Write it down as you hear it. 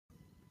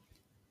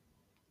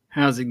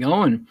How's it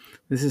going?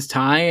 This is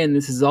Ty, and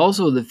this is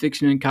also the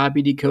Fiction and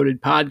Copy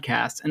Decoded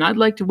podcast, and I'd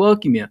like to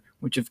welcome you,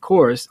 which of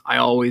course I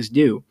always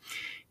do.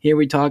 Here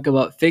we talk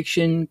about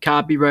fiction,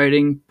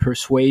 copywriting,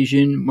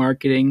 persuasion,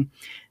 marketing,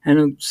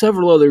 and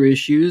several other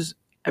issues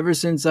ever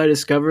since I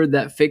discovered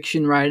that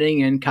fiction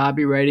writing and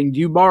copywriting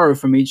do borrow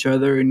from each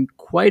other in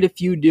quite a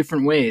few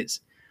different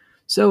ways.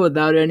 So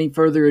without any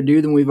further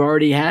ado than we've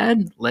already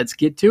had, let's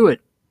get to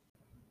it.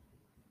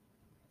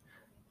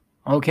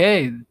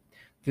 Okay,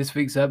 this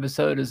week's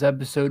episode is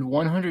episode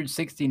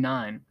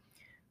 169.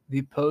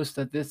 The post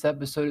that this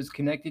episode is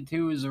connected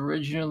to is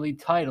originally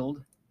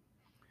titled,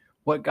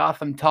 What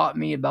Gotham Taught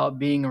Me About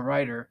Being a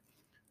Writer,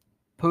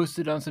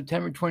 posted on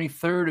September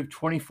 23rd of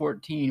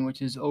 2014,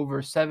 which is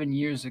over 7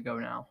 years ago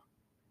now,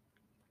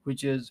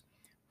 which is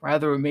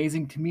rather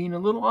amazing to me and a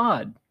little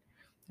odd.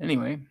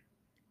 Anyway,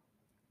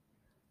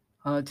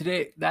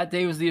 that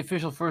day was the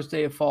official first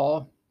day of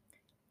fall,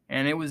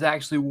 and it was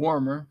actually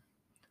warmer,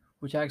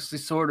 which actually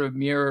sort of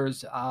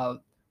mirrors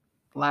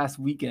last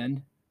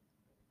weekend.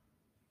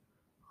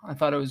 I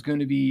thought it was going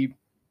to be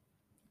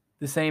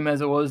the same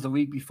as it was the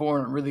week before,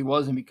 and it really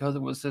wasn't because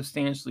it was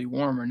substantially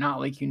warmer.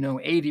 Not like,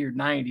 80 or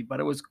 90, but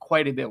it was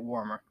quite a bit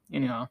warmer.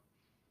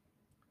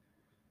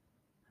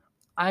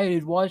 I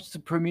had watched the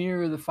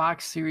premiere of the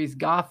Fox series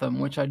Gotham,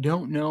 which I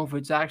don't know if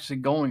it's actually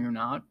going or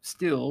not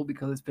still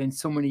because it's been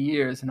so many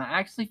years, and I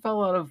actually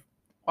fell out of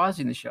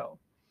watching the show.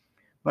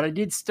 But I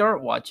did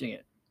start watching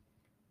it.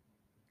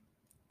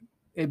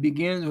 It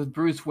begins with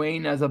Bruce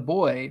Wayne as a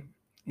boy.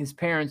 His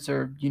parents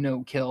are,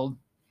 killed.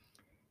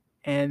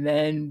 And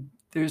then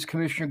there's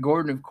Commissioner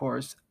Gordon, of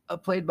course,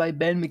 played by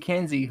Ben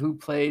McKenzie, who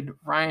played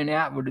Ryan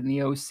Atwood in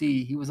the OC.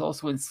 He was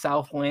also in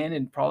Southland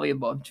and probably a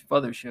bunch of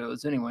other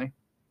shows. Anyway,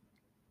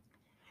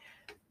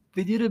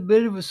 they did a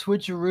bit of a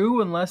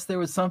switcheroo, unless there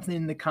was something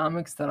in the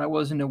comics that I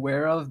wasn't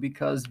aware of,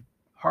 because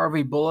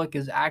Harvey Bullock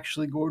is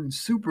actually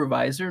Gordon's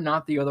supervisor,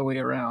 not the other way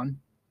around.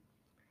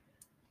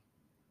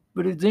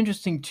 But it's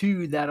interesting,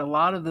 too, that a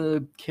lot of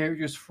the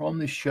characters from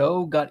the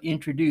show got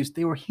introduced.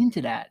 They were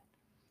hinted at,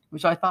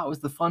 which I thought was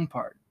the fun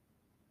part.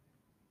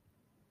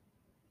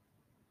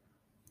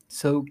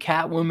 So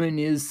Catwoman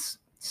is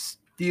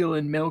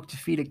stealing milk to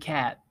feed a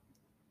cat.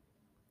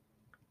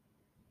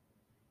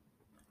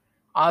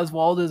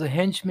 Oswald is a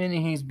henchman,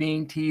 and he's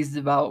being teased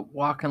about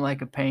walking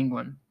like a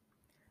penguin.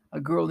 A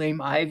girl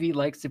named Ivy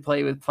likes to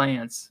play with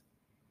plants.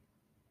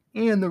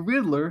 And the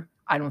Riddler,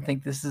 I don't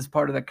think this is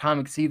part of the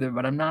comics either,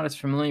 but I'm not as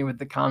familiar with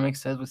the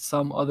comics as with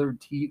some other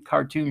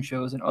cartoon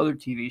shows and other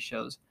TV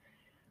shows.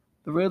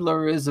 The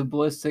Riddler is a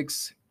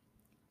ballistics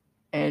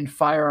and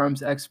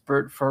firearms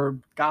expert for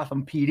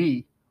Gotham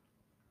PD.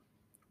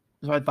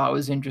 So I thought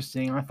was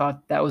interesting. I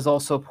thought that was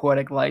also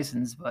poetic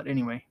license, but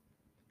anyway.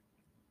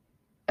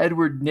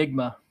 Edward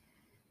Nigma.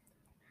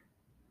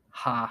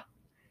 Ha.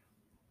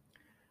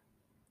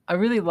 I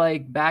really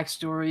like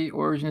backstory,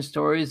 origin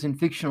stories, and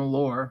fictional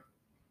lore.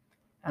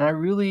 And I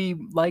really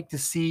like to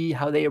see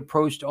how they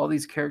approached all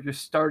these characters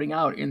starting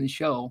out in the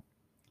show.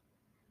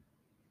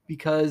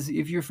 Because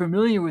if you're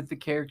familiar with the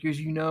characters,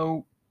 you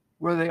know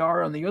where they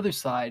are on the other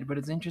side, but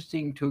it's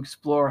interesting to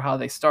explore how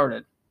they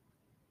started.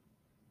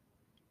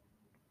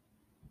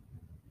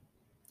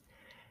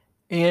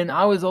 And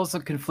I was also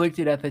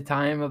conflicted at the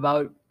time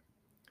about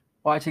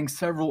watching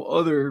several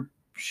other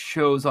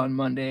shows on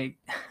Monday,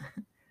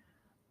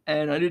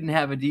 and I didn't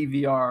have a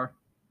DVR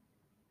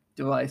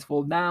device.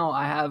 Well, now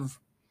I have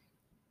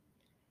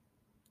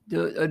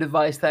a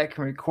device that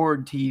can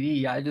record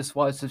TV. I just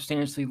watch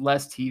substantially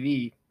less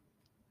TV,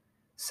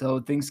 so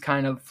things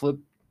kind of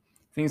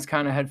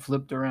had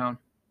flipped around.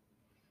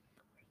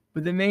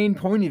 But the main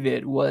point of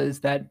it was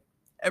that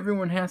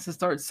everyone has to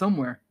start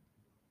somewhere.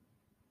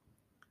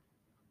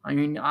 I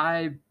mean,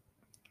 I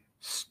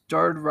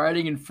started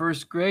writing in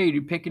first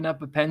grade, picking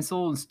up a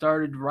pencil and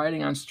started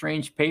writing on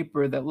strange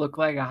paper that looked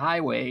like a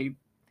highway,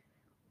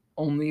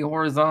 only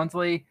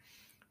horizontally.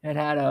 It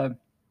had a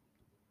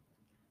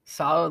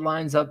solid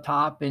lines up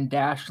top and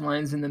dashed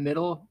lines in the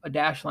middle, a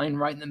dash line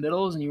right in the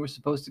middle, and you were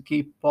supposed to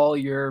keep all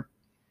your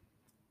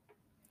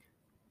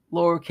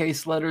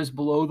lowercase letters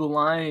below the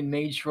line and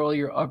made sure all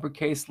your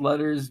uppercase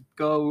letters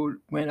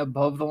went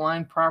above the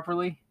line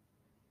properly.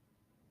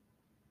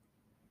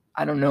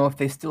 I don't know if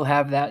they still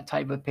have that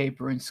type of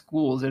paper in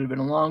schools. It had been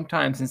a long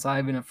time since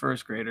I've been a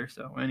first grader,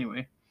 so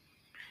anyway.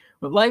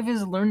 But life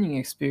is a learning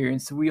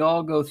experience that we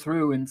all go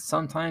through, and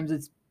sometimes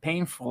it's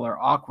painful or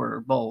awkward or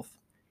both.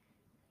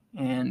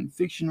 And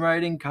fiction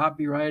writing,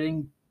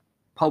 copywriting,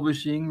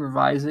 publishing,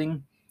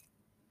 revising,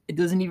 it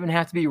doesn't even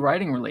have to be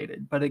writing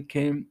related, but it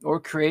can, or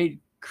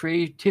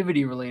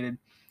creativity related.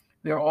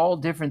 They're all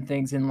different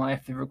things in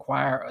life that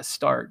require a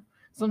start,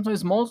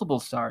 sometimes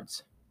multiple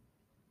starts.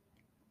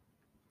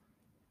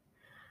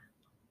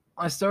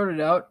 I started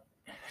out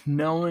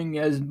knowing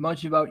as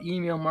much about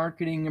email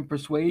marketing and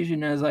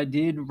persuasion as I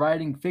did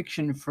writing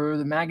fiction for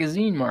the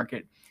magazine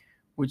market,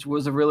 which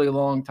was a really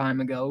long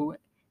time ago,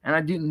 and I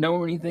didn't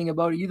know anything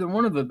about either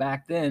one of it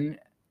back then,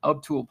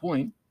 up to a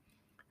point.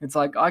 It's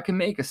like, I can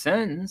make a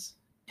sentence,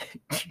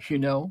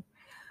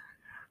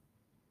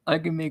 I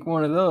can make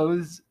one of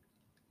those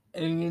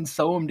and then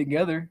sew them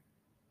together.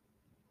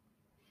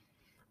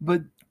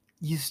 But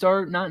you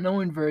start not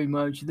knowing very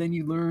much, then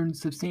you learn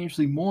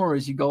substantially more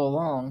as you go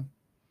along.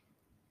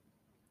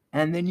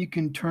 And then you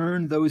can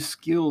turn those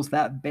skills,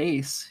 that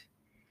base,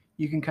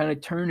 you can kind of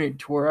turn it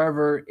to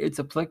wherever it's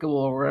applicable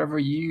or wherever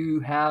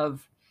you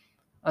have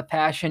a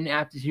passion,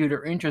 aptitude,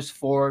 or interest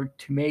for,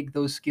 to make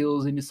those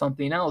skills into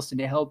something else and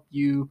to help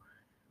you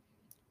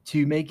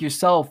to make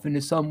yourself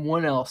into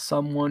someone else,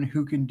 someone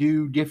who can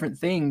do different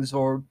things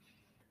or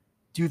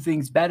do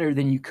things better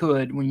than you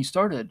could when you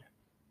started.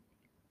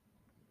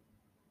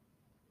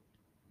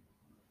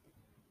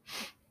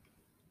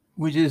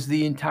 Which is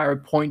the entire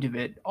point of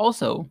it.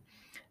 Also,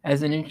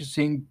 as an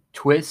interesting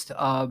twist,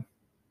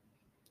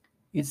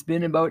 it's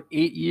been about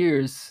 8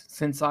 years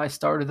since I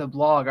started the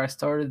blog. I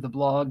started the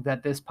blog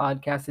that this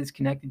podcast is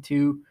connected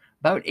to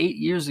about 8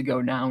 years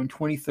ago now, in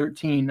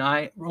 2013.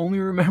 I only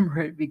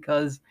remember it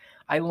because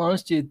I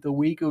launched it the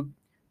week of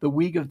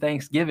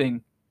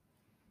Thanksgiving,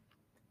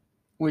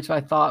 which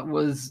I thought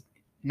was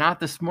not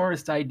the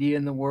smartest idea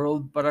in the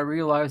world, but I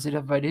realized that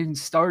if I didn't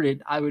start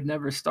it, I would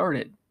never start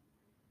it.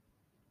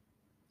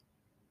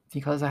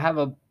 Because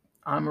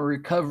I'm a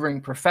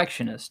recovering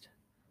perfectionist.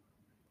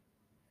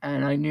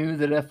 And I knew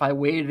that if I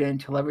waited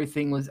until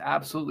everything was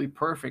absolutely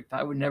perfect,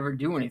 I would never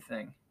do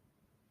anything.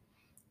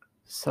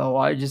 So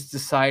I just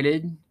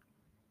decided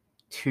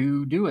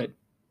to do it.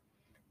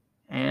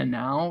 And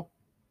now,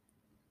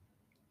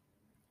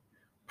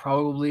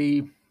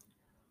 probably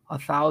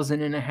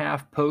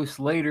 1,500 posts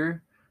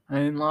later,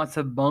 and lots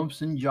of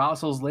bumps and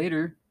jostles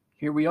later,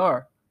 here we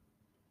are.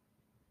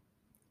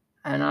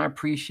 And I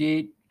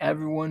appreciate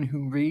everyone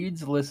who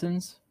reads,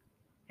 listens,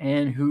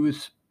 and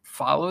who's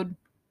followed,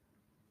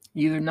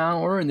 either now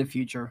or in the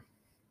future,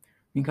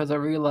 because I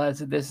realize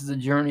that this is a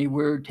journey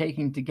we're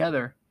taking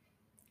together.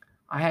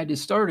 I had to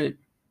start it,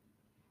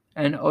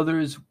 and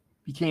others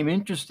became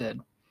interested,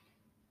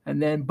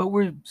 but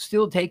we're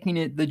still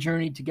taking the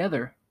journey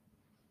together,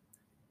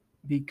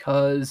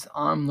 because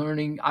I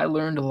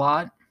learned a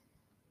lot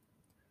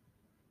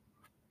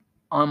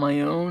on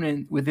my own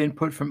and with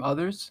input from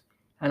others,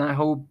 and I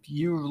hope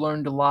you've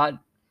learned a lot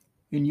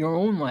in your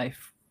own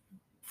life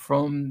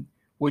from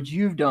what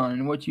you've done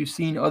and what you've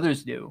seen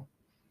others do.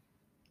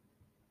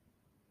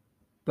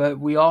 But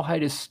we all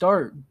had to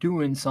start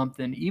doing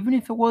something, even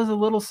if it was a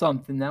little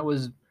something that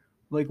was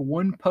like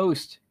one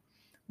post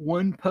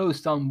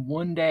on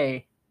one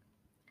day.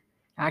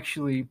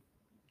 Actually,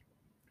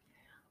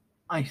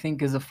 I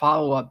think as a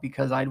follow-up,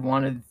 because I'd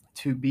wanted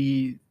to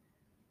be,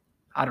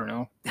 I don't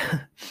know,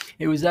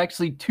 it was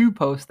actually 2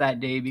 posts that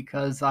day,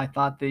 because I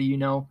thought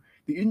that,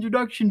 the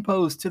introduction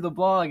post to the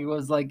blog, it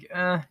was like,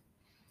 I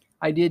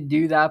did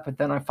do that, but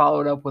then I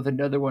followed up with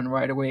another one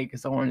right away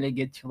because I wanted to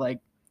get to like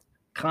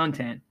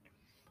content,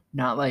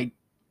 not like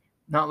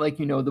the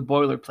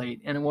boilerplate.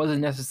 And it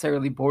wasn't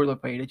necessarily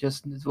boilerplate. It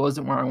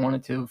wasn't where I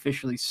wanted to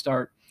officially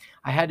start.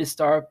 I had to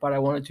start, but I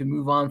wanted to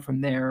move on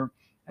from there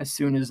as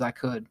soon as I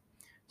could.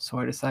 So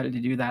I decided to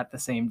do that the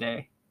same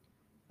day,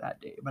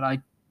 that day. But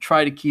I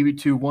try to keep it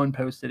to 1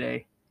 post a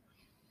day.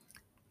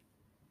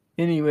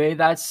 Anyway,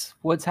 that's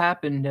what's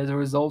happened as a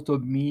result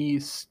of me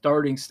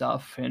starting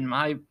stuff. And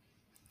I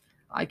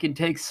can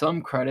take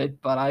some credit,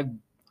 but I've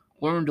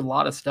learned a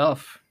lot of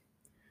stuff.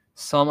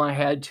 Some I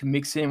had to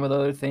mix in with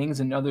other things,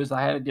 and others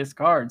I had to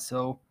discard.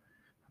 So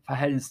if I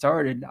hadn't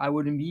started, I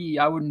wouldn't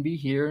be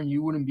here, and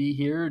you wouldn't be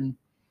here, and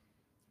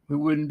we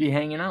wouldn't be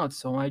hanging out.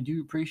 So I do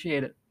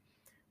appreciate it,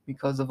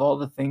 because of all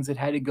the things that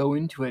had to go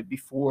into it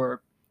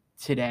before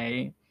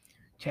today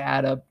to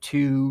add up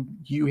to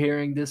you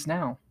hearing this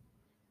now.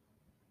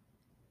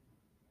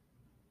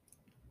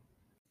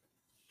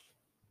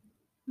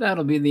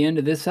 That'll be the end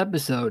of this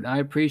episode. I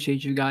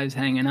appreciate you guys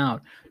hanging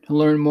out. To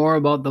learn more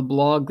about the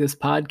blog this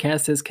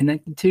podcast is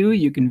connected to,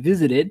 you can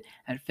visit it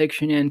at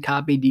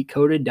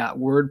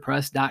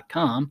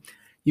fictionandcopydecoded.wordpress.com.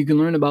 You can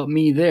learn about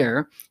me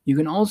there. You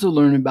can also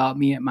learn about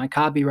me at my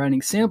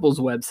copywriting samples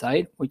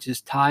website, which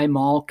is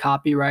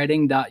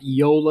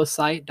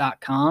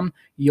tymallcopywriting.yolasite.com.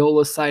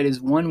 Yolasite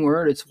is one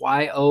word. It's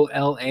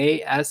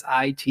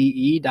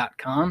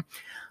YOLASITE.com.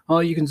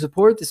 You can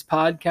support this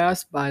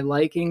podcast by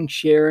liking,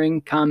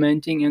 sharing,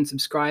 commenting, and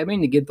subscribing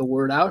to get the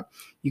word out.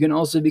 You can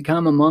also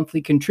become a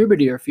monthly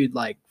contributor if you'd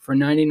like. For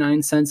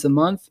 99 cents a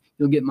month,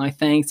 you'll get my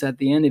thanks at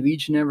the end of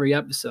each and every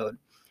episode.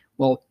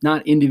 Well,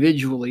 not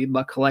individually,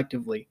 but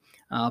collectively.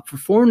 For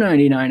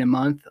 $4.99 a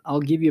month, I'll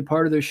give you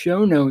part of the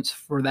show notes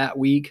for that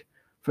week,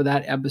 for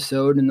that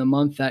episode, in the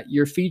month that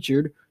you're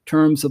featured.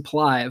 Terms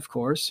apply, of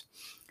course.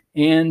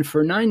 And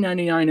for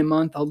 $9.99 a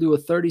month, I'll do a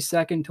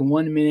 30-second to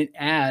 1-minute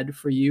ad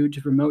for you to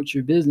promote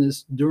your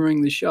business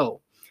during the show.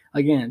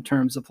 Again,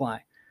 terms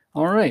apply.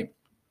 All right.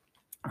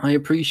 I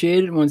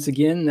appreciate it once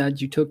again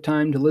that you took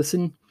time to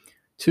listen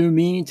to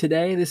me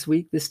today, this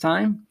week, this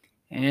time.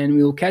 And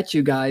we will catch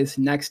you guys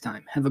next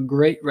time. Have a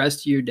great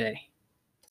rest of your day.